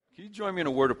Can you join me in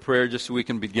a word of prayer just so we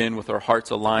can begin with our hearts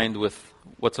aligned with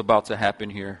what's about to happen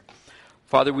here?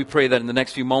 Father, we pray that in the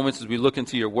next few moments as we look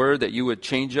into your word, that you would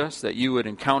change us, that you would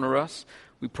encounter us.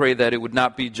 We pray that it would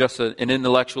not be just an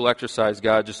intellectual exercise,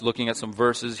 God, just looking at some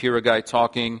verses, hear a guy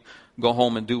talking, go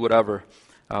home and do whatever.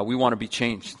 We want to be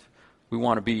changed. We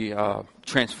want to be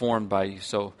transformed by you.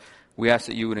 So we ask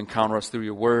that you would encounter us through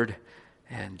your word.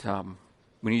 And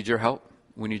we need your help.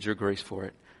 We need your grace for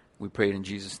it. We pray it in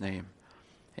Jesus' name.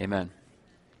 Amen.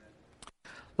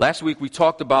 Last week we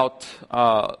talked about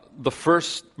the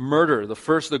first murder, the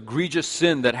first egregious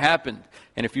sin that happened.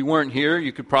 And if you weren't here,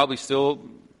 you could probably still,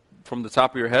 from the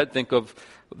top of your head, think of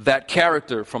that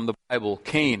character from the Bible,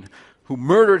 Cain, who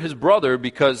murdered his brother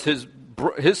because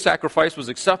his sacrifice was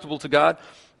acceptable to God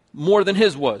more than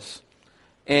his was.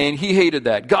 And he hated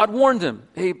that. God warned him,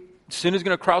 hey, sin is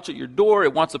going to crouch at your door.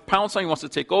 It wants to pounce on you. It wants to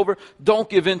take over. Don't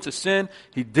give in to sin.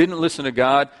 He didn't listen to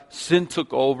God. Sin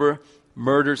took over,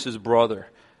 murders his brother.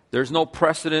 There's no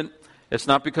precedent. It's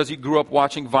not because he grew up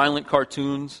watching violent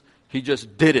cartoons. He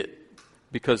just did it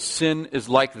because sin is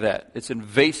like that. It's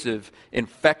invasive,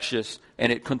 infectious,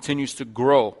 and it continues to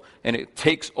grow. And it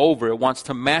takes over. It wants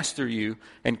to master you.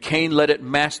 And Cain let it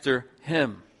master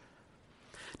him.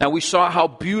 Now we saw how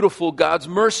beautiful God's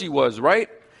mercy was, right?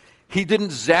 He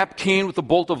didn't zap Cain with a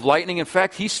bolt of lightning. In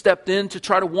fact, he stepped in to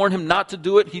try to warn him not to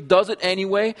do it. He does it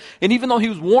anyway. And even though he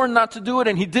was warned not to do it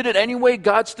and he did it anyway,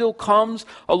 God still comes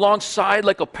alongside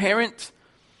like a parent.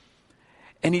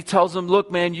 And he tells him,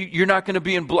 look, man, you're not going to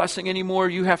be in blessing anymore.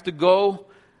 You have to go.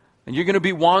 And you're going to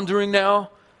be wandering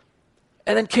now.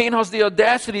 And then Cain has the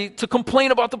audacity to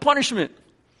complain about the punishment.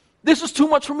 This is too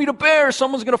much for me to bear.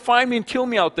 Someone's going to find me and kill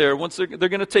me out there. Once they're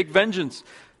going to take vengeance,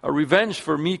 a revenge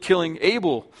for me killing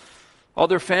Abel.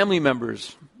 Other family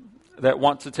members that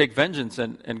want to take vengeance.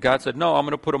 And God said, no, I'm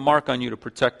going to put a mark on you to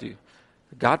protect you.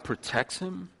 God protects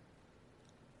him.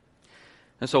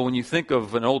 And so when you think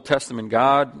of an Old Testament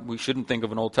God, we shouldn't think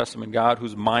of an Old Testament God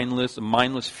who's mindless, a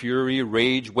mindless fury,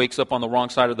 rage, wakes up on the wrong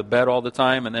side of the bed all the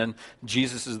time, and then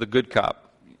Jesus is the good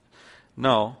cop.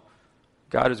 No,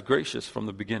 God is gracious from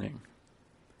the beginning.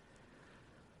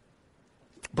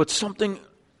 But something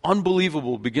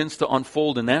unbelievable begins to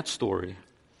unfold in that story.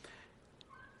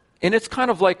 And it's kind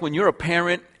of like when you're a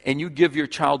parent and you give your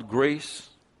child grace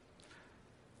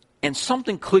and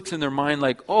something clicks in their mind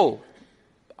like, oh,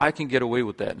 I can get away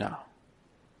with that now.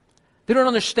 They don't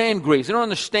understand grace. They don't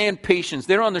understand patience.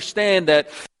 They don't understand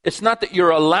that it's not that you're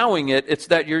allowing it, it's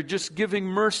that you're just giving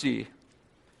mercy.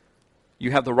 You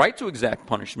have the right to exact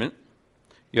punishment.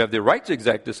 You have the right to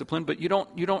exact discipline, but you're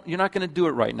not going to do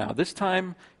it right now. This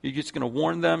time, you're just going to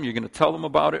warn them. You're going to tell them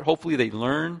about it. Hopefully they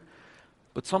learn.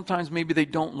 But sometimes maybe they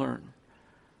don't learn.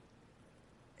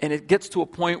 And it gets to a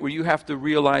point where you have to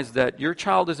realize that your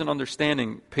child isn't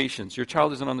understanding patience. Your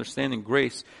child isn't understanding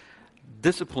grace.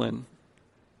 Discipline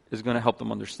is going to help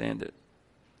them understand it.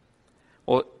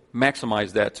 Well,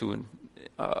 maximize that to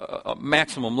a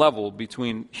maximum level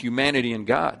between humanity and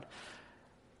God.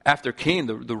 After Cain,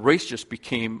 the race just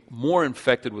became more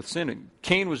infected with sin. And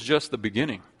Cain was just the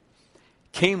beginning.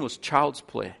 Cain was child's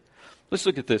play. Let's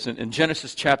look at this in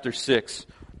Genesis chapter 6.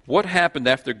 What happened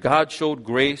after God showed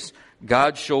grace,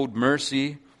 God showed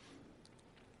mercy?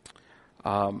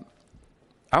 I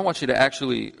want you to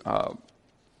actually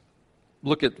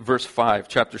look at verse 5,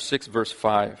 chapter 6, verse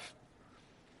 5.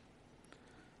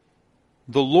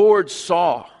 The Lord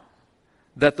saw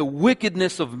that the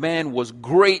wickedness of man was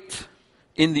great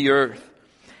in the earth,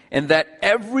 and that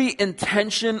every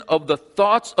intention of the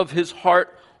thoughts of his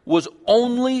heart was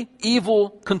only evil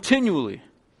continually.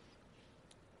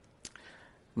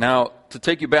 Now, to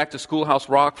take you back to Schoolhouse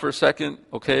Rock for a second,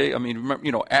 okay? I mean,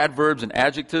 remember, adverbs and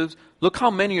adjectives. Look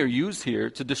how many are used here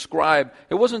to describe,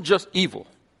 it wasn't just evil.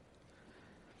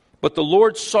 But the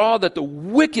Lord saw that the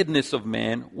wickedness of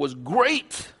man was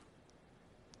great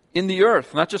in the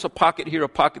earth. Not just a pocket here, a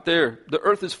pocket there. The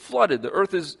earth is flooded. The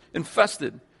earth is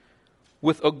infested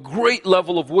with a great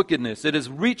level of wickedness. It has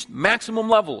reached maximum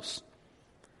levels.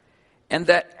 And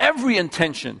that every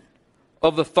intention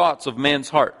of the thoughts of man's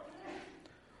heart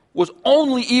was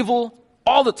only evil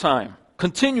all the time,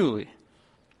 continually.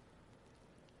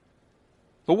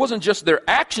 It wasn't just their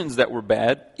actions that were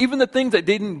bad. Even the things that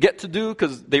they didn't get to do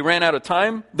because they ran out of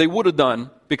time, they would have done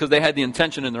because they had the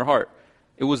intention in their heart.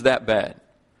 It was that bad.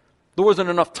 There wasn't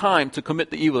enough time to commit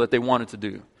the evil that they wanted to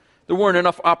do. There weren't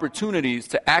enough opportunities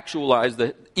to actualize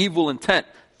the evil intent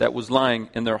that was lying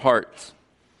in their hearts.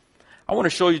 I want to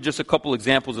show you just a couple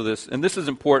examples of this. And this is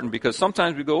important because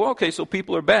sometimes we go, okay, so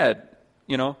people are bad.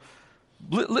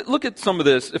 Look at some of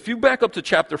this. If you back up to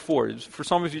chapter 4, for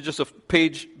some of you just a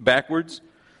page backwards.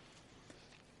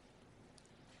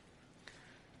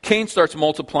 Cain starts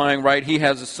multiplying, right? He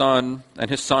has a son, and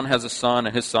his son has a son,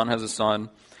 and his son has a son.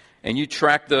 And you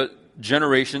track the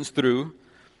generations through,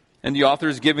 and the author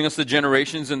is giving us the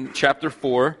generations in chapter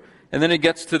 4, and then it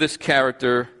gets to this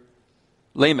character,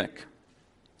 Lamech.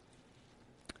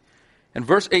 In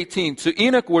verse 18, to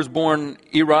Enoch was born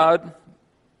Irad,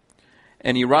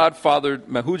 and Irad fathered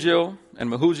Mehujael, and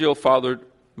Mehujael fathered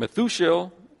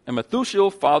Methusael, and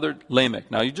Methusael fathered Lamech.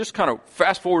 Now, you just kind of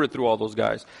fast forwarded through all those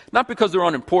guys. Not because they're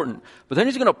unimportant, but then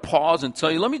he's going to pause and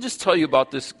tell you, let me just tell you about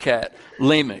this cat,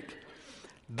 Lamech.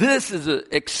 This is an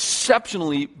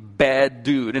exceptionally bad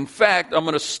dude. In fact, I'm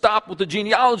going to stop with the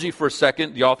genealogy for a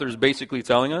second, the author is basically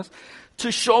telling us,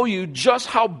 to show you just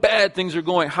how bad things are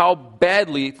going, how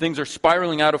badly things are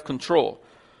spiraling out of control.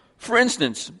 For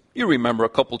instance, you remember a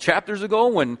couple chapters ago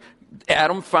when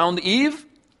Adam found Eve?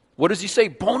 What does he say?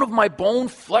 Bone of my bone,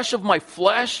 flesh of my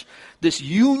flesh. This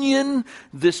union,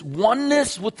 this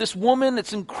oneness with this woman,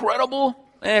 it's incredible.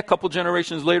 A couple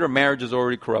generations later, marriage is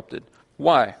already corrupted.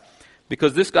 Why?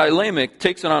 Because this guy Lamech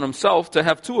takes it on himself to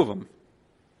have two of them.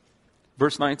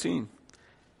 Verse 19.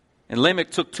 And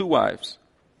Lamech took 2 wives.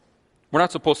 We're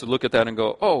not supposed to look at that and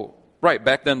go, oh, right,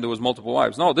 back then there was multiple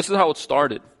wives. No, this is how it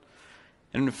started.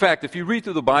 And in fact, if you read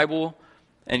through the Bible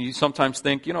and you sometimes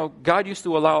think, God used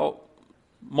to allow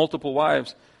multiple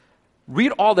wives,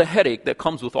 read all the headache that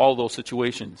comes with all those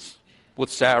situations, with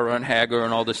Sarah and Hagar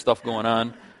and all this stuff going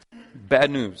on.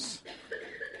 Bad news.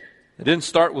 It didn't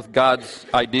start with God's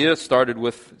idea. It started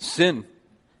with sin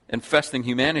infesting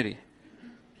humanity.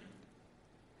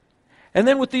 And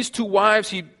then with these 2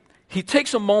 wives, he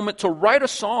takes a moment to write a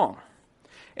song.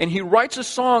 And he writes a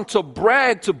song to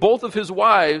brag to both of his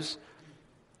wives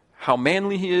how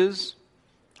manly he is,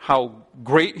 how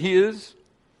great he is.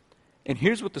 And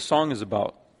here's what the song is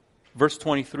about. Verse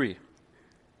 23.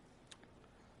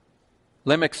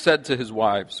 Lamech said to his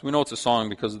wives, we know it's a song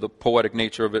because of the poetic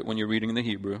nature of it when you're reading in the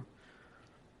Hebrew.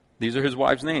 These are his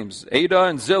wives' names, Adah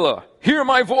and Zillah. Hear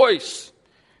my voice,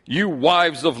 you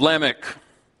wives of Lamech.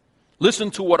 Listen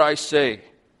to what I say.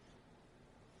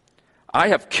 I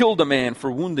have killed a man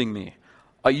for wounding me,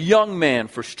 a young man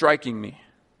for striking me.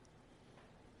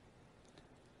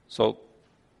 So,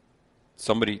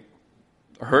 somebody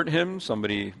hurt him,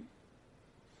 somebody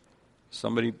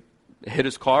hit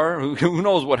his car, who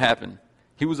knows what happened.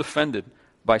 He was offended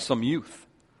by some youth,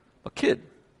 a kid.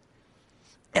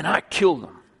 And I killed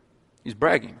him. He's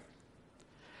bragging.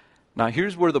 Now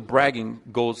here's where the bragging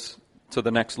goes to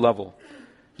the next level.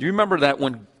 Do you remember that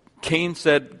when Cain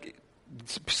said,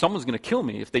 someone's going to kill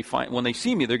me when they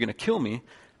see me, they're going to kill me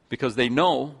because they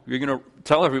know you're going to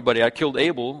tell everybody I killed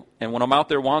Abel, and when I'm out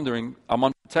there wandering, I'm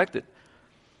unprotected.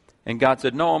 And God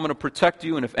said, no, I'm going to protect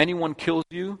you, and if anyone kills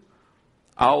you,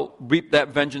 I'll reap that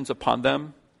vengeance upon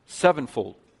them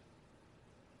 7-fold.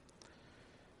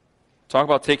 Talk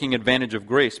about taking advantage of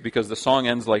grace, because the song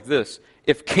ends like this.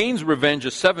 If Cain's revenge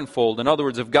is 7-fold, in other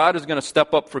words, if God is going to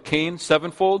step up for Cain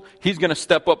 7-fold, he's going to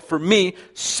step up for me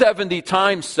 70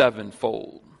 times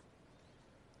 7-fold.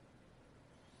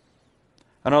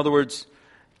 In other words,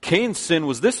 Cain's sin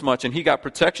was this much and he got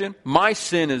protection. My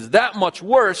sin is that much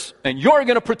worse and you're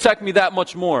going to protect me that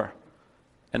much more.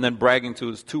 And then bragging to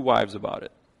his 2 wives about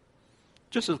it.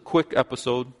 Just a quick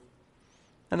episode.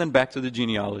 And then back to the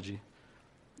genealogy.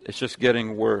 It's just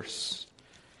getting worse.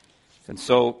 And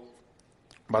so,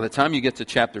 by the time you get to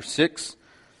chapter 6,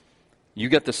 you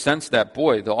get the sense that,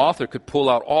 boy, the author could pull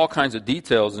out all kinds of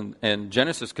details, and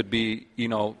Genesis could be,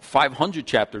 500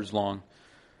 chapters long.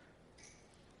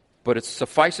 But it's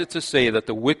suffice it to say that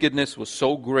the wickedness was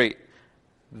so great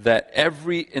that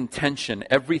every intention,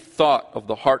 every thought of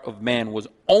the heart of man was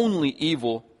only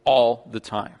evil all the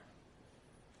time.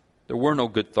 There were no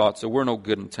good thoughts, there were no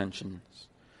good intentions.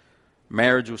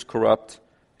 Marriage was corrupt,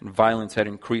 and violence had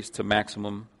increased to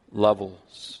maximum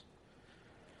levels.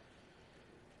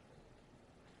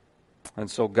 And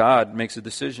so God makes a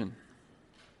decision.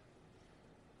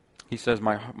 He says,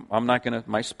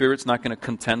 my spirit's not going to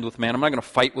contend with man. I'm not going to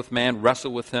fight with man,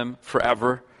 wrestle with him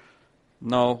forever.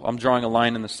 No, I'm drawing a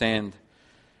line in the sand.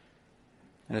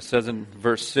 And it says in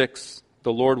verse 6,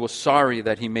 the Lord was sorry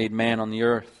that he made man on the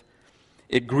earth.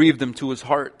 It grieved him to his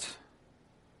heart.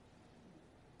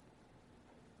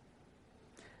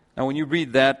 Now, when you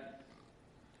read that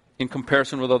in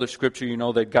comparison with other scripture, you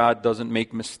know that God doesn't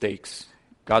make mistakes.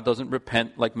 God doesn't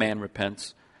repent like man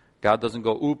repents. God doesn't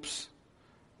go, oops,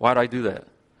 why'd I do that?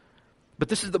 But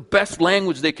this is the best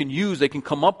language they can use, they can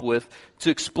come up with to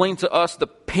explain to us the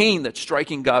pain that's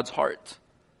striking God's heart.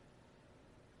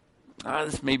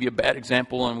 This may be a bad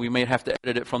example, and we may have to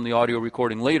edit it from the audio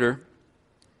recording later,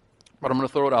 but I'm going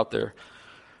to throw it out there.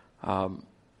 A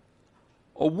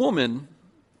woman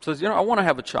says, I want to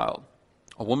have a child.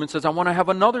 A woman says, I want to have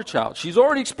another child. She's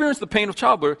already experienced the pain of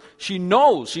childbirth. She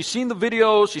knows. She's seen the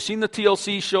videos. She's seen the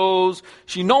TLC shows.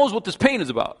 She knows what this pain is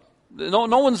about. No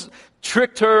one's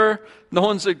tricked her. No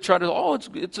one's tried to,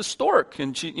 it's a stork.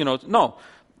 And no.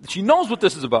 She knows what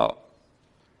this is about.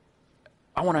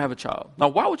 I want to have a child. Now,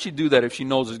 why would she do that if she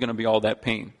knows there's going to be all that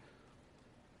pain?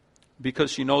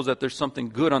 Because she knows that there's something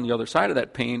good on the other side of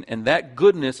that pain, and that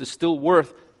goodness is still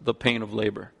worth the pain of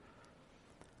labor.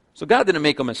 So God didn't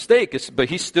make a mistake, but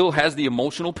he still has the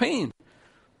emotional pain.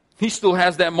 He still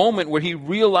has that moment where he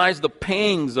realized the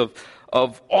pangs of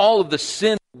all of the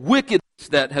sin, wickedness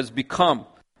that has become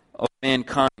of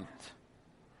mankind.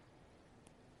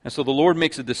 And so the Lord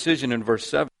makes a decision in verse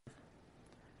 7.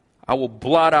 I will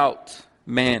blot out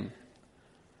man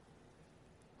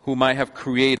whom I have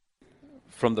created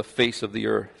from the face of the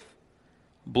earth.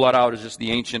 Blot out is just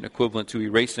the ancient equivalent to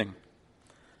erasing.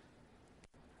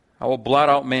 I will blot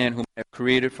out man whom I have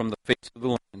created from the face of the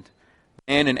land,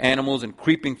 man and animals and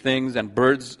creeping things and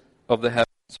birds of the heavens.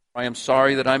 I am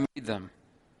sorry that I made them.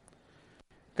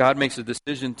 God makes a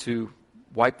decision to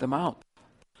wipe them out.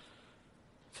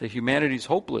 Say, humanity's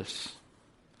hopeless.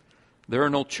 There are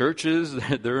no churches.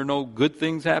 There are no good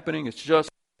things happening. It's just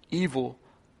evil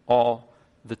all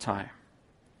the time.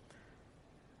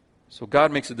 So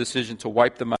God makes a decision to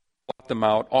wipe them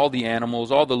out, all the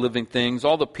animals, all the living things,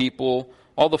 all the people,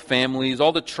 all the families,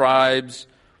 all the tribes,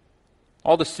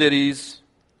 all the cities.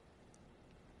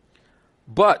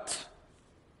 But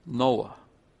Noah.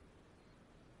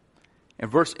 And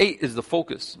verse 8 is the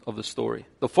focus of the story.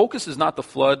 The focus is not the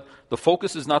flood. The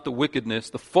focus is not the wickedness.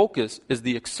 The focus is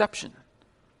the exception.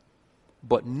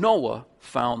 But Noah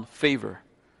found favor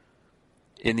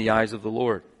in the eyes of the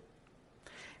Lord.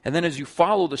 And then as you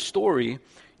follow the story,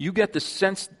 you get the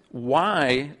sense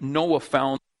why Noah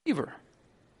found favor.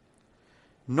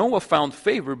 Noah found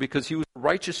favor because he was a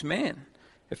righteous man.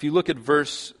 If you look at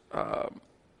verse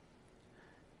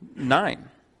 9,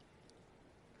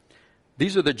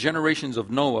 these are the generations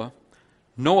of Noah.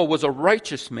 Noah was a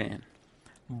righteous man,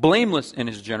 blameless in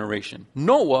his generation.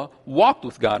 Noah walked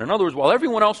with God. In other words, while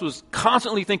everyone else was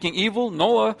constantly thinking evil,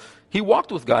 Noah, he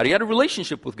walked with God. He had a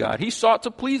relationship with God. He sought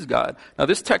to please God. Now,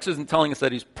 this text isn't telling us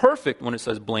that he's perfect when it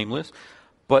says blameless,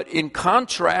 but in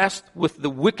contrast with the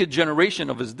wicked generation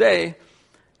of his day,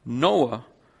 Noah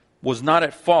was not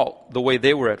at fault the way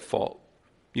they were at fault.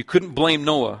 You couldn't blame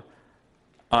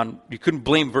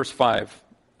verse 5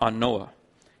 on Noah.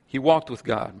 He walked with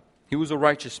God. He was a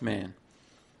righteous man.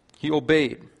 He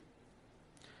obeyed.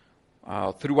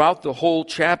 Throughout the whole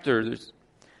chapter,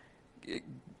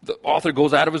 the author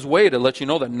goes out of his way to let you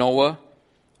know that Noah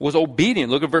was obedient.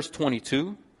 Look at verse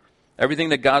 22. Everything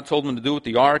that God told him to do with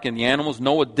the ark and the animals,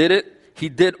 Noah did it. He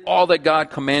did all that God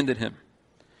commanded him.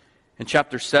 In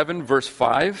chapter 7, verse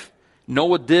 5,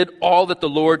 Noah did all that the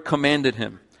Lord commanded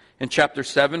him. In chapter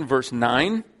 7, verse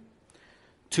 9,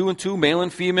 2 and 2, male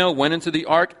and female, went into the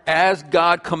ark as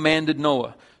God commanded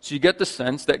Noah. So you get the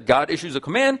sense that God issues a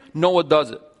command, Noah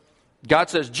does it. God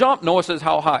says jump, Noah says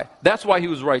how high. That's why he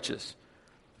was righteous.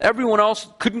 Everyone else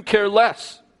couldn't care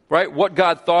less, right, what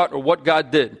God thought or what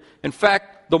God did. In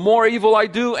fact, the more evil I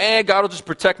do, God will just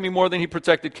protect me more than he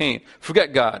protected Cain.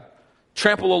 Forget God.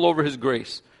 Trample all over his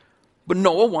grace. But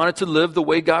Noah wanted to live the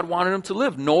way God wanted him to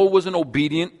live. Noah was an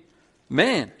obedient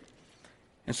man.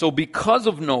 And so because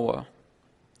of Noah,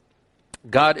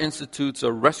 God institutes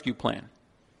a rescue plan.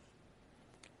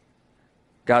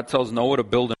 God tells Noah to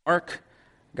build an ark.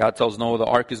 God tells Noah the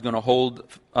ark is going to hold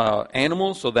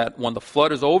animals so that when the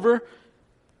flood is over,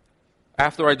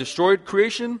 after I destroyed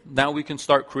creation, now we can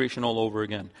start creation all over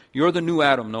again. You're the new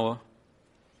Adam, Noah.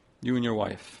 You and your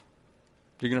wife.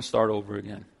 You're going to start over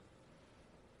again.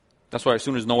 That's why as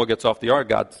soon as Noah gets off the ark,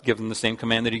 God gives him the same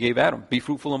command that he gave Adam. Be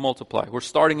fruitful and multiply. We're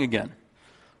starting again.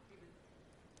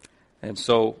 And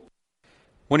so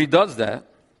when he does that,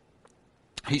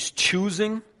 he's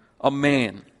choosing a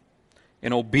man,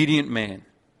 an obedient man,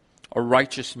 a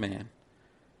righteous man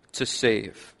to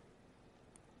save.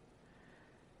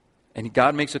 And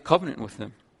God makes a covenant with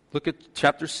him. Look at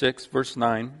chapter 6, verse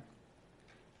 9.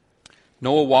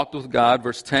 Noah walked with God,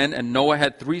 verse 10, and Noah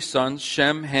had 3 sons,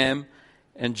 Shem, Ham,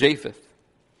 and Japheth.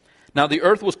 Now the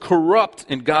earth was corrupt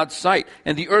in God's sight,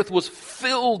 and the earth was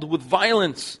filled with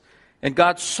violence. And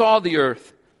God saw the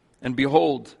earth, and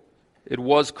behold, it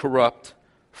was corrupt,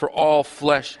 for all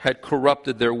flesh had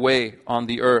corrupted their way on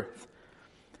the earth.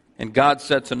 And God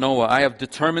said to Noah, I have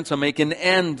determined to make an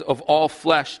end of all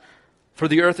flesh, for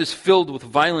the earth is filled with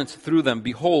violence through them.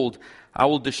 Behold, I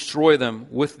will destroy them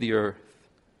with the earth.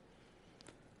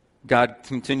 God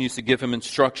continues to give him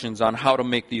instructions on how to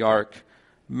make the ark.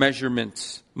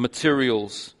 measurements,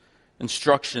 materials,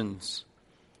 instructions.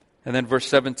 And then verse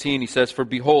 17, he says, "For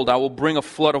behold, I will bring a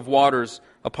flood of waters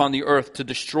upon the earth to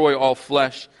destroy all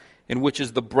flesh, in which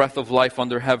is the breath of life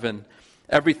under heaven.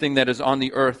 Everything that is on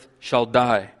the earth shall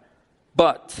die.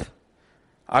 But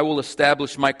I will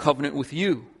establish my covenant with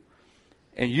you,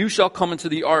 and you shall come into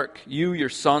the ark, you, your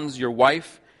sons, your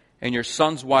wife, and your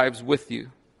sons' wives with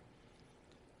you.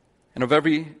 And of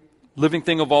every living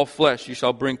thing of all flesh you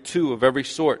shall bring 2 of every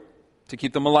sort, to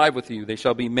keep them alive with you. They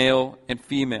shall be male and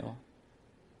female.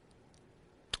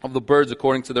 Of the birds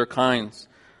according to their kinds,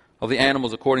 of the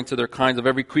animals according to their kinds, of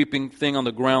every creeping thing on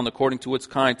the ground according to its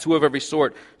kind. 2 of every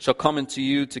sort shall come into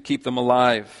you to keep them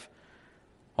alive.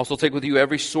 Also take with you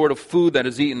every sort of food that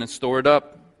is eaten and store it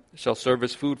up. It shall serve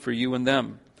as food for you and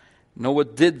them." Noah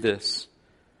did this.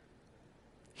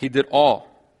 He did all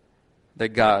that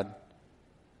God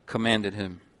commanded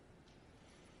him.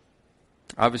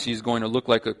 Obviously, he's going to look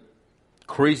like a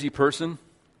crazy person,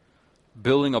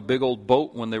 building a big old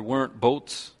boat when there weren't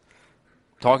boats,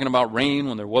 talking about rain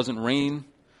when there wasn't rain.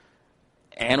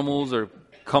 Animals are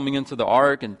coming into the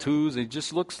ark in 2s. It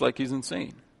just looks like he's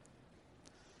insane.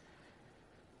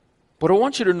 What I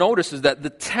want you to notice is that the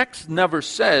text never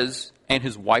says, "and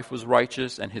his wife was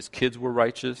righteous, and his kids were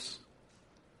righteous."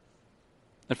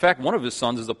 In fact, one of his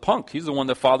sons is a punk. He's the one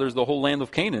that fathers the whole land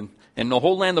of Canaan. And the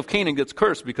whole land of Canaan gets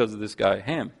cursed because of this guy,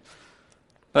 Ham.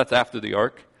 That's after the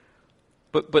ark.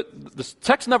 But the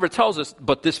text never tells us,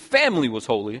 but this family was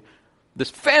holy. This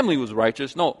family was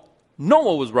righteous. No,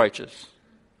 Noah was righteous.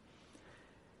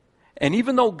 And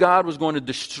even though God was going to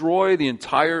destroy the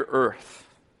entire earth,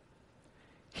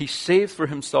 he saved for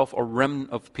himself a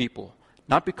remnant of people.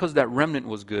 Not because that remnant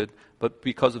was good, but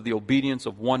because of the obedience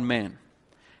of one man.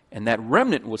 And that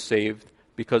remnant was saved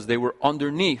because they were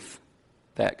underneath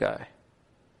that guy.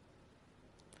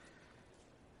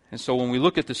 And so when we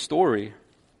look at the story,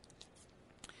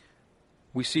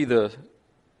 we see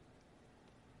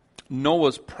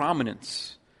Noah's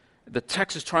prominence. The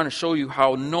text is trying to show you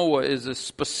how Noah is a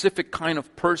specific kind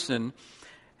of person,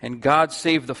 and God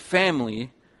saved the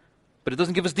family, but it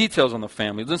doesn't give us details on the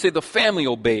family. It doesn't say the family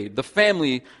obeyed. The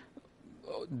family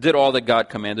did all that God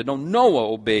commanded. No,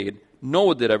 Noah obeyed.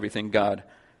 Noah did everything God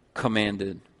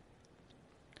commanded.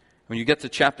 When you get to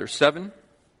chapter 7,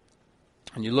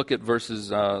 and you look at verses,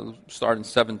 start in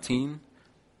 17,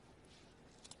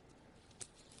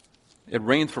 it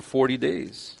rained for 40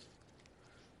 days,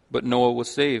 but Noah was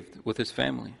saved with his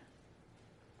family.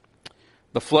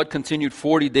 The flood continued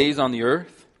 40 days on the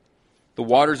earth. The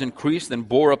waters increased and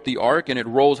bore up the ark, and it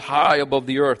rose high above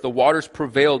the earth. The waters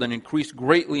prevailed and increased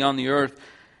greatly on the earth,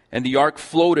 and the ark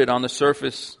floated on the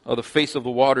surface of the face of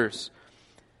the waters.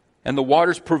 And the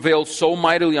waters prevailed so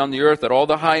mightily on the earth that all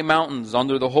the high mountains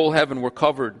under the whole heaven were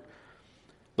covered.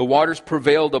 The waters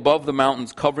prevailed above the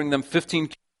mountains, covering them 15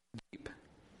 cubits deep.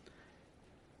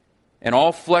 And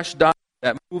all flesh died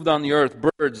that moved on the earth,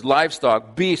 birds,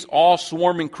 livestock, beasts, all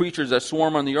swarming creatures that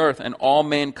swarm on the earth, and all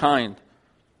mankind.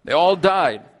 They all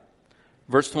died.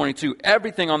 Verse 22,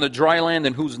 everything on the dry land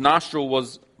in whose nostril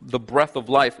was the breath of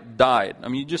life died. I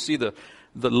mean, you just see the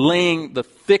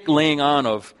thick laying on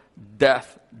of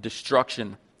death,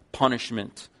 destruction,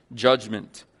 punishment,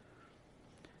 judgment.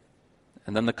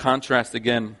 And then the contrast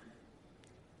again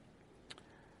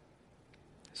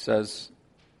says,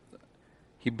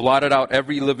 he blotted out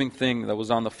every living thing that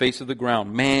was on the face of the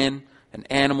ground, man and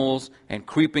animals and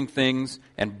creeping things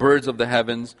and birds of the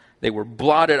heavens. They were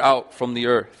blotted out from the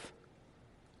earth.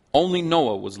 Only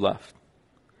Noah was left,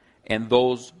 and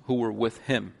those who were with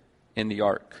him in the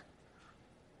ark.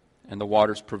 And the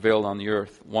waters prevailed on the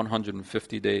earth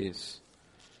 150 days.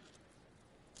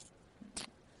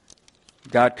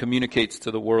 God communicates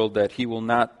to the world that he will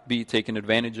not be taken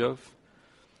advantage of.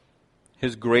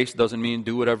 His grace doesn't mean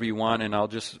do whatever you want and I'll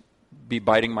just be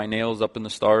biting my nails up in the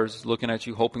stars, looking at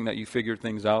you, hoping that you figure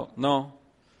things out. No.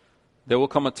 There will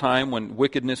come a time when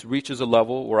wickedness reaches a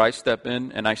level where I step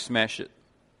in and I smash it.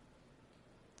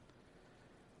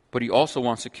 But he also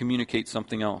wants to communicate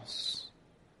something else.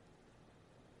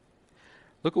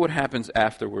 Look at what happens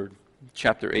afterward.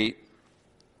 Chapter 8.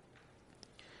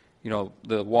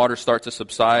 The waters start to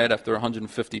subside after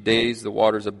 150 days. The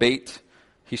waters abate.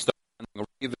 He starts sending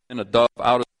a raven, a dove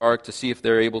out of the ark to see if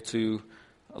they're able to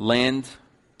land.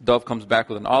 The dove comes back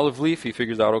with an olive leaf. He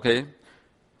figures out, okay,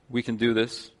 we can do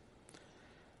this.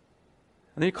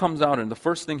 And then he comes out, and the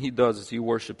first thing he does is he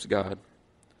worships God.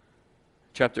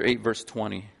 Chapter 8, verse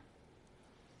 20.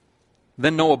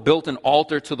 Then Noah built an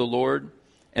altar to the Lord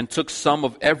and took some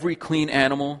of every clean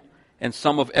animal and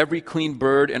some of every clean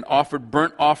bird and offered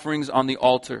burnt offerings on the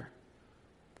altar.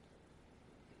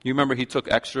 You remember he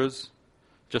took extras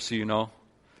just so you know.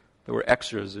 There were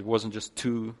extras. It wasn't just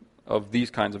two of these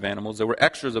kinds of animals. There were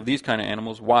extras of these kind of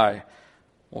animals. Why?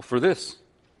 Well, for this,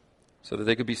 so that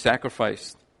they could be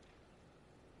sacrificed.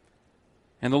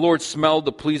 And the Lord smelled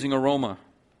the pleasing aroma.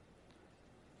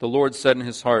 The Lord said in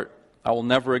his heart, I will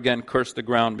never again curse the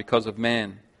ground because of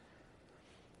man.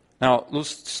 Now,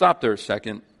 let's stop there a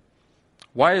second.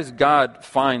 Why does God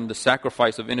find the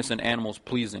sacrifice of innocent animals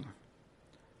pleasing?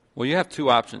 Well, you have two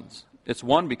options. It's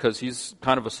one, because he's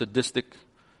kind of a sadistic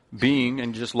being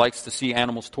and just likes to see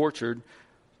animals tortured,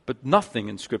 but nothing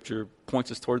in Scripture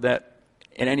points us toward that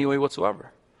in any way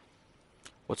whatsoever.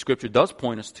 What Scripture does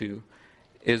point us to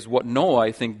is what Noah,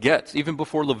 I think, gets. Even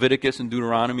before Leviticus and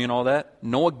Deuteronomy and all that,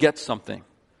 Noah gets something.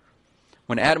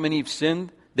 When Adam and Eve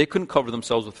sinned, they couldn't cover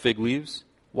themselves with fig leaves.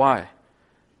 Why?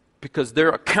 Because their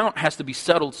account has to be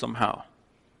settled somehow.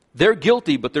 They're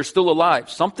guilty, but they're still alive.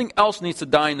 Something else needs to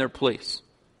die in their place.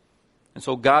 And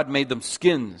so God made them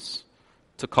skins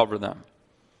to cover them.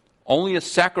 Only a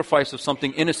sacrifice of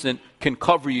something innocent can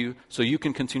cover you so you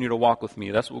can continue to walk with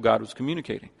me. That's what God was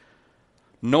communicating.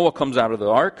 Noah comes out of the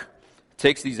ark,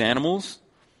 takes these animals,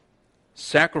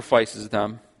 sacrifices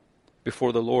them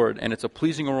before the Lord, and it's a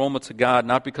pleasing aroma to God,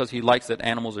 not because he likes that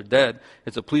animals are dead.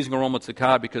 It's a pleasing aroma to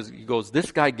God because he goes,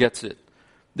 this guy gets it.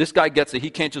 This guy gets it.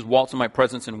 He can't just waltz in my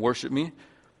presence and worship me,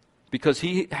 because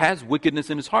he has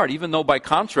wickedness in his heart. Even though by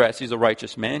contrast he's a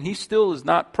righteous man, he still is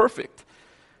not perfect.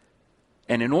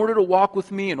 And in order to walk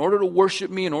with me, in order to worship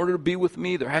me, in order to be with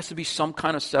me, there has to be some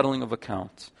kind of settling of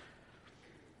accounts.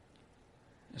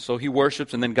 So he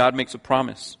worships, and then God makes a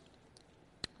promise.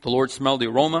 The Lord smelled the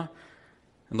aroma,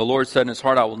 and the Lord said in his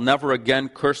heart, I will never again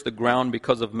curse the ground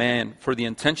because of man, for the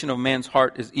intention of man's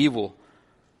heart is evil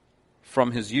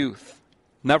from his youth.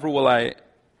 Never will I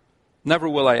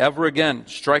ever again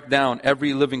strike down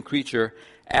every living creature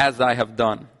as I have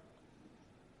done.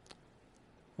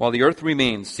 While the earth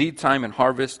remains, seed time and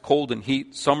harvest, cold and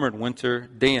heat, summer and winter,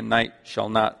 day and night shall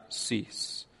not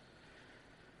cease.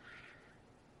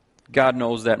 God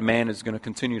knows that man is going to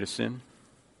continue to sin.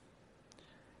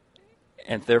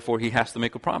 And therefore he has to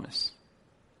make a promise.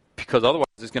 Because otherwise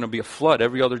there's going to be a flood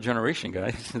every other generation,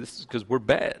 guys. This is because we're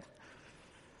bad.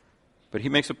 But he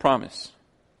makes a promise.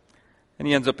 And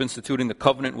he ends up instituting the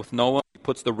covenant with Noah. He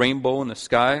puts the rainbow in the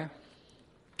sky.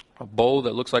 A bow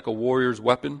that looks like a warrior's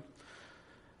weapon.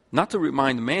 Not to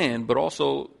remind man, but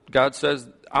also God says,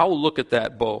 I will look at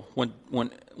that bow.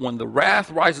 When the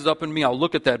wrath rises up in me, I'll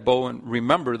look at that bow and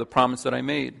remember the promise that I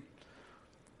made.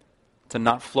 To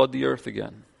not flood the earth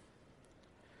again.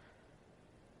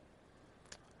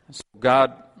 So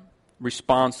God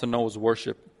responds to Noah's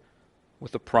worship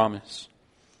with a promise.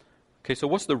 Okay, so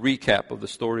what's the recap of the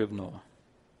story of Noah?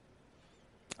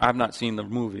 I've not seen the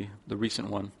movie, the recent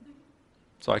one,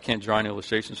 so I can't draw any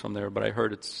illustrations from there, but I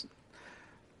heard it's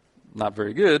not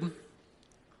very good.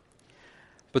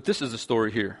 But this is the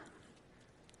story here.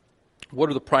 What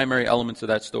are the primary elements of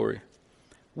that story?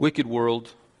 Wicked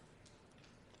world.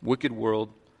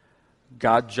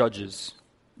 God judges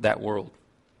that world,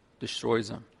 destroys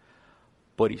them.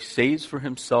 But he saves for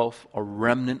himself a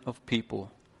remnant of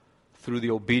people through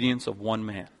the obedience of one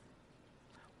man.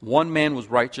 One man was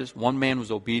righteous, one man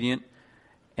was obedient,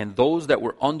 and those that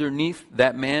were underneath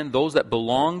that man, those that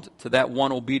belonged to that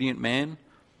one obedient man,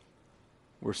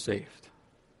 were saved.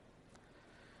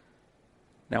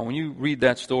 Now, when you read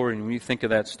that story and when you think of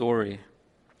that story,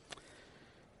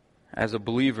 as a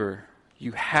believer,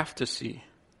 you have to see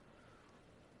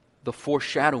the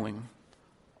foreshadowing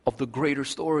of the greater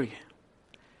story.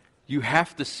 You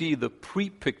have to see the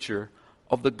pre-picture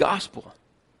of the gospel.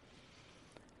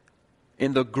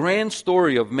 In the grand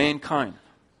story of mankind,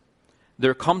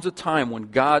 there comes a time when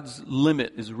God's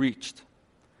limit is reached.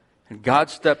 And God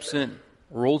steps in,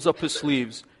 rolls up his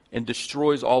sleeves, and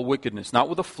destroys all wickedness. Not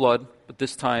with a flood, but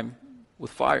this time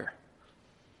with fire.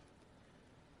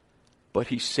 But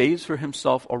he saves for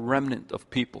himself a remnant of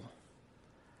people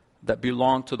that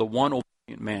belong to the one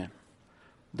obedient man,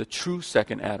 the true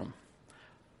second Adam.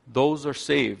 Those are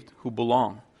saved who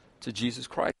belong to Jesus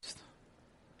Christ.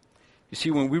 You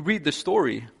see, when we read the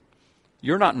story,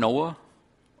 you're not Noah.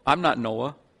 I'm not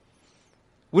Noah.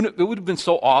 It would have been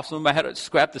so awesome. I had to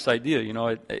scrap this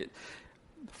idea.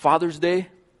 Father's Day,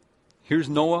 here's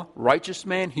Noah, righteous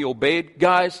man. He obeyed.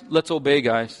 Guys, let's obey,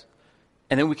 guys.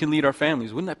 And then we can lead our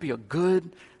families. Wouldn't that be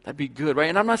that'd be good, right?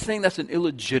 And I'm not saying that's an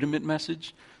illegitimate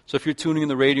message. So if you're tuning in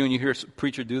the radio and you hear a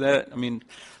preacher do that,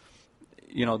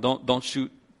 don't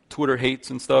shoot Twitter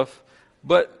hates and stuff.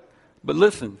 But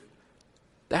listen,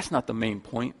 that's not the main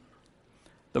point.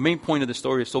 The main point of the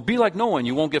story is, so be like Noah and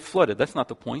you won't get flooded. That's not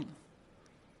the point.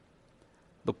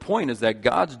 The point is that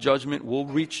God's judgment will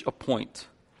reach a point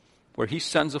where he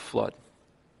sends a flood.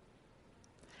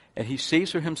 And he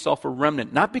saves for himself a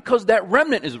remnant, not because that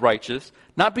remnant is righteous,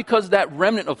 not because that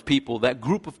remnant of people, that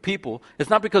group of people, it's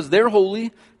not because they're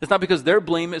holy, it's not because they're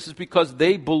blameless, it's because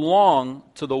they belong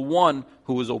to the one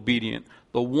who is obedient,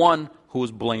 the one who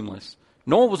is blameless.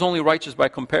 Noah was only righteous by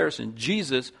comparison.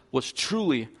 Jesus was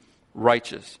truly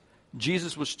righteous.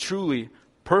 Jesus was truly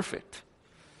perfect.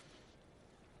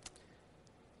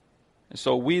 And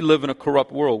so we live in a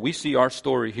corrupt world. We see our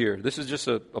story here. This is just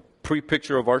a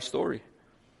pre-picture of our story.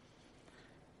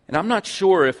 And I'm not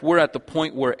sure if we're at the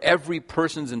point where every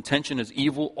person's intention is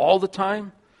evil all the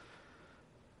time.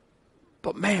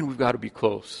 But man, we've got to be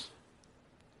close.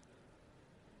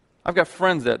 I've got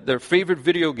friends that their favorite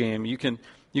video game, you can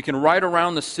ride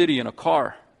around the city in a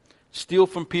car, steal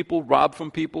from people, rob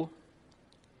from people,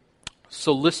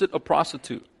 solicit a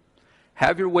prostitute,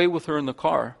 have your way with her in the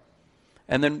car,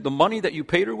 and then the money that you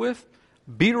paid her with,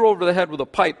 beat her over the head with a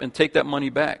pipe and take that money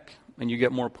back, and you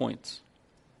get more points.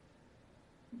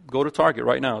 Go to Target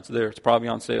right now. It's there. It's probably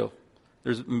on sale.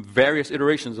 There's various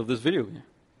iterations of this video game.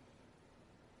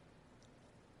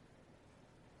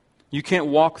 You can't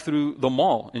walk through the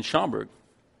mall in Schaumburg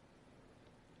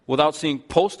without seeing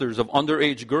posters of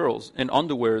underage girls in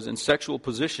underwears in sexual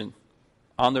position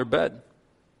on their bed.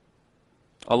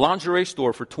 A lingerie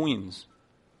store for tweens.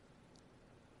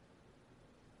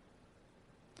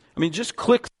 I mean, just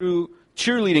click through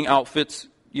cheerleading outfits,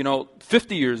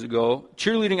 50 years ago,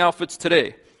 cheerleading outfits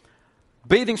today.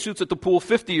 Bathing suits at the pool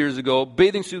 50 years ago,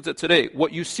 bathing suits at today.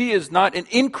 What you see is not an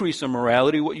increase in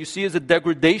morality, what you see is a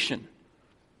degradation.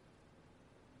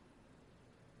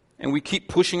 And we keep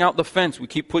pushing out the fence. We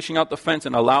keep pushing out the fence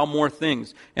and allow more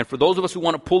things. And for those of us who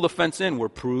want to pull the fence in, we're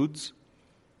prudes.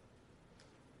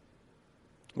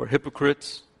 We're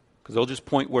hypocrites, because they'll just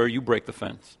point where you break the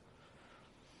fence.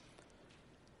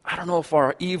 I don't know if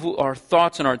our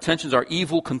thoughts and our intentions are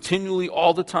evil continually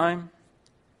all the time.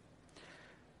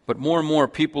 But more and more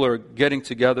people are getting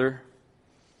together.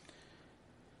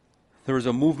 There was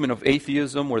a movement of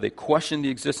atheism where they questioned the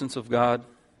existence of God.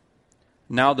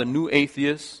 Now the new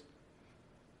atheists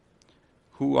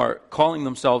who are calling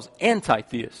themselves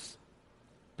anti-theists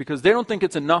because they don't think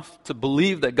it's enough to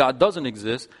believe that God doesn't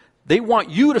exist. They want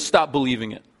you to stop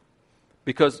believing it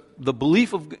because the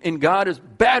belief in God is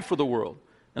bad for the world.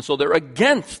 And so they're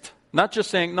against, not just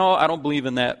saying, no, I don't believe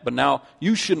in that, but now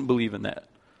you shouldn't believe in that.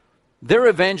 They're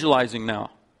evangelizing now.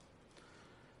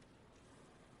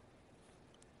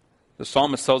 The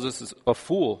psalmist tells us a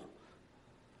fool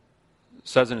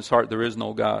says in his heart, there is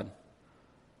no God.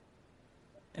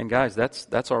 And guys,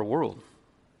 that's our world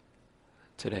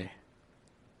today.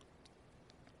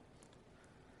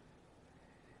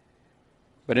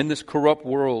 But in this corrupt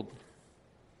world,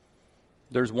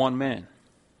 there's one man.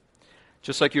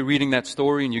 Just like you're reading that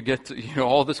story and you get to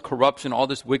all this corruption, all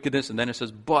this wickedness, and then it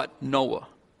says, but Noah.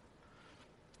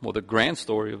 Well, the grand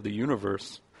story of the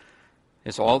universe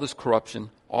is all this corruption,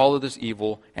 all of this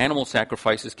evil. Animal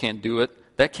sacrifices can't do it.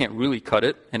 That can't really cut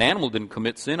it. An animal didn't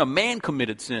commit sin. A man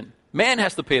committed sin. Man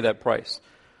has to pay that price.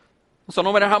 So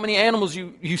no matter how many animals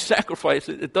you sacrifice,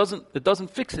 it doesn't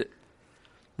fix it.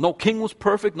 No king was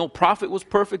perfect. No prophet was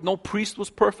perfect. No priest was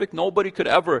perfect. Nobody could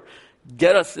ever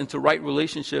get us into right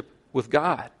relationship with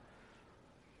God.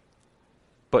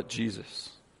 But Jesus.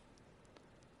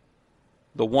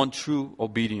 The one true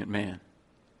obedient man.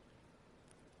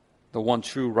 The one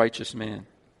true righteous man.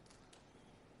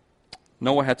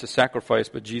 Noah had to sacrifice,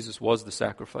 but Jesus was the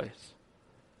sacrifice.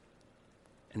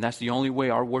 And that's the only way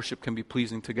our worship can be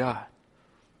pleasing to God.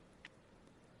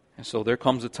 And so there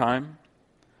comes a time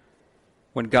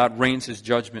when God rains his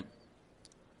judgment.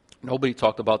 Nobody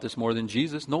talked about this more than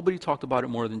Jesus. Nobody talked about it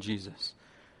more than Jesus.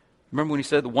 Remember when he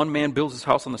said, one man builds his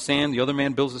house on the sand, the other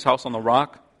man builds his house on the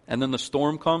rock, and then the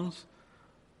storm comes?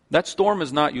 That storm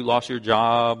is not you lost your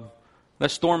job.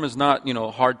 That storm is not,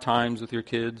 hard times with your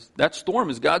kids. That storm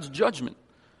is God's judgment.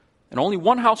 And only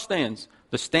one house stands.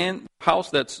 The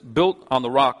house that's built on the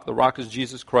rock is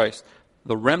Jesus Christ.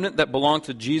 The remnant that belonged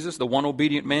to Jesus, the one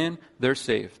obedient man, they're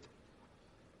saved.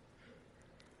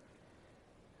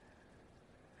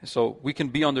 So we can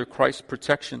be under Christ's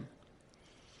protection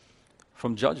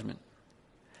from judgment.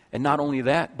 And not only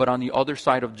that, but on the other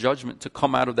side of judgment, to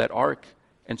come out of that ark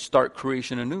and start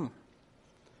creation anew.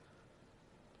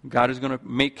 God is going to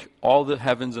make all the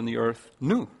heavens and the earth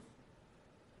new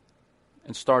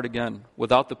and start again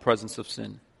without the presence of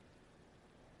sin.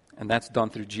 And that's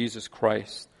done through Jesus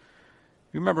Christ.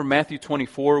 You remember Matthew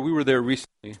 24? We were there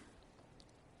recently.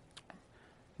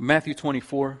 Matthew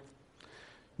 24.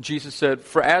 Jesus said,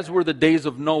 "For as were the days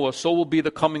of Noah, so will be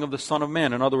the coming of the Son of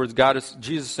Man." In other words,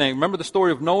 Jesus is saying, remember the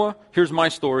story of Noah? Here's my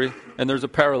story, and there's a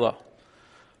parallel.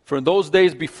 For in those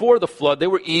days before the flood, they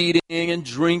were eating and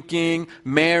drinking,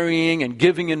 marrying and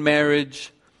giving in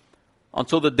marriage,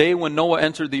 until the day when Noah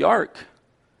entered the ark.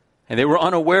 And they were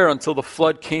unaware until the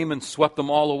flood came and swept them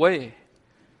all away.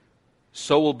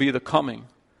 So will be the coming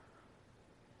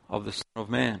of the Son of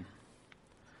Man.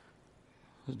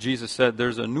 Jesus said,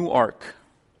 there's a new ark,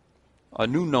 a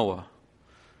new Noah,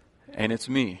 and it's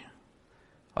me.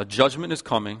 A judgment is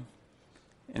coming,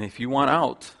 and if you want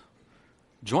out,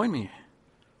 join me.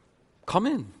 Come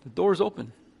in. The door is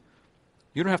open.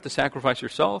 You don't have to sacrifice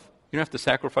yourself. You don't have to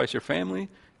sacrifice your family.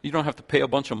 You don't have to pay a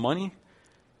bunch of money.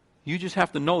 You just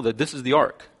have to know that this is the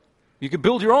ark. You could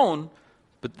build your own,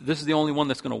 but this is the only one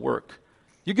that's going to work.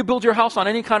 You could build your house on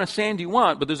any kind of sand you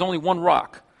want, but there's only one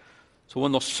rock. So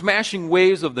when those smashing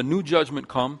waves of the new judgment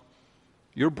come,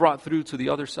 you're brought through to the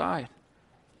other side.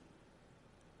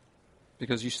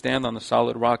 Because you stand on the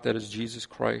solid rock that is Jesus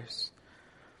Christ.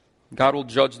 God will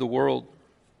judge the world,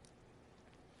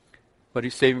 but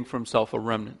He's saving for Himself a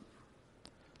remnant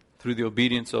through the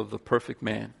obedience of the perfect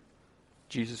man,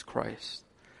 Jesus Christ.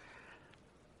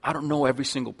 I don't know every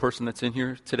single person that's in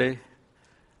here today.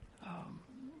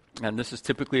 And this is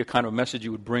typically a kind of message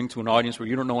you would bring to an audience where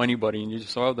you don't know anybody and you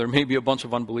just say, oh, there may be a bunch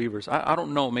of unbelievers. I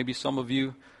don't know. Maybe some of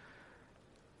you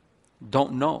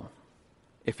don't know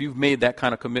if you've made that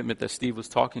kind of commitment that Steve was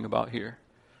talking about here.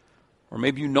 Or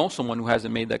maybe you know someone who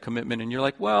hasn't made that commitment and you're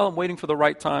like, well, I'm waiting for the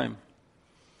right time.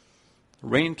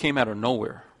 Rain came out of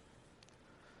nowhere.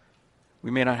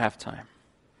 We may not have time.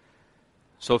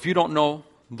 So if you don't know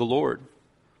the Lord,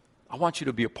 I want you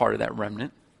to be a part of that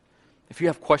remnant. If you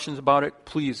have questions about it,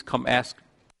 please come ask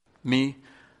me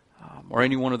or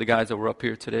any one of the guys that were up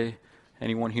here today,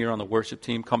 anyone here on the worship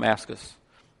team, come ask us.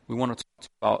 We want to talk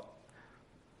about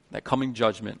that coming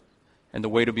judgment and the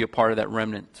way to be a part of that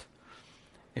remnant.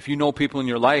 If you know people in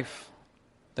your life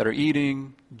that are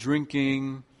eating,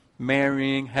 drinking,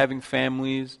 marrying, having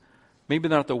families, maybe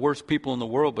they're not the worst people in the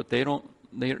world, but they're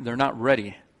not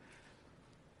ready.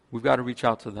 We've got to reach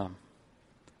out to them.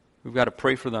 We've got to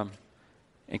pray for them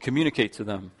and communicate to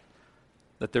them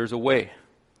that there's a way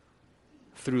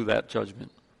through that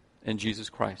judgment in Jesus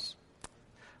Christ.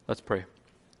 Let's pray.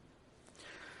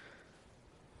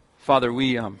 Father,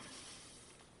 we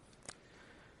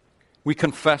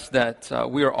confess that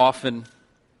we are often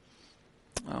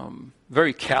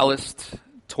very calloused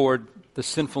toward the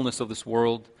sinfulness of this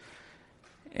world.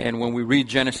 And when we read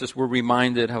Genesis, we're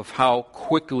reminded of how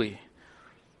quickly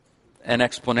and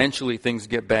exponentially things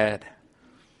get bad.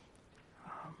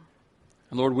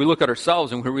 And Lord, we look at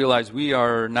ourselves and we realize we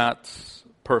are not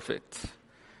perfect.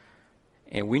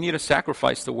 And we need a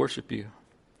sacrifice to worship you.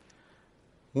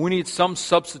 We need some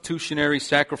substitutionary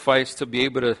sacrifice to be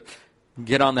able to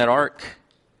get on that ark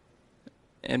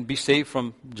and be saved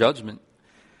from judgment.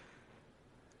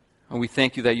 And we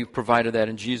thank you that you've provided that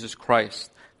in Jesus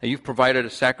Christ. That you've provided a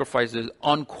sacrifice that is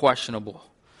unquestionable.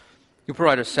 You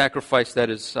provide a sacrifice that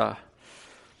is,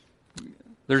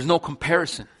 there's no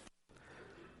comparison.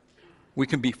 We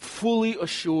can be fully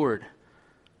assured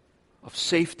of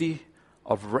safety,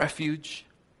 of refuge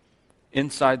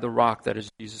inside the rock that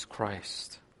is Jesus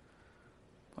Christ.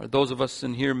 Or those of us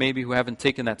in here maybe who haven't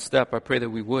taken that step, I pray that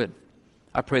we would.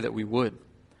 I pray that we would.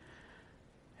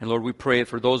 And Lord, we pray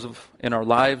for those in our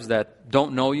lives that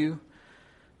don't know you.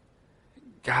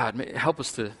 God, help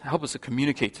us to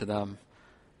communicate to them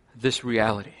this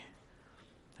reality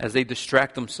as they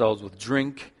distract themselves with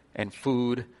drink and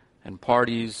food and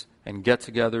parties and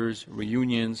get-togethers,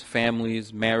 reunions,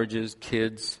 families, marriages,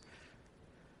 kids.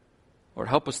 Lord,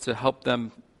 help us to help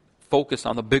them focus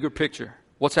on the bigger picture.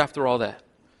 What's after all that?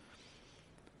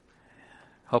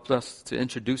 Help us to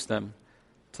introduce them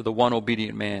to the one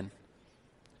obedient man,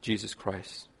 Jesus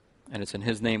Christ. And it's in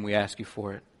His name we ask you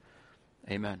for it.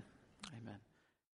 Amen.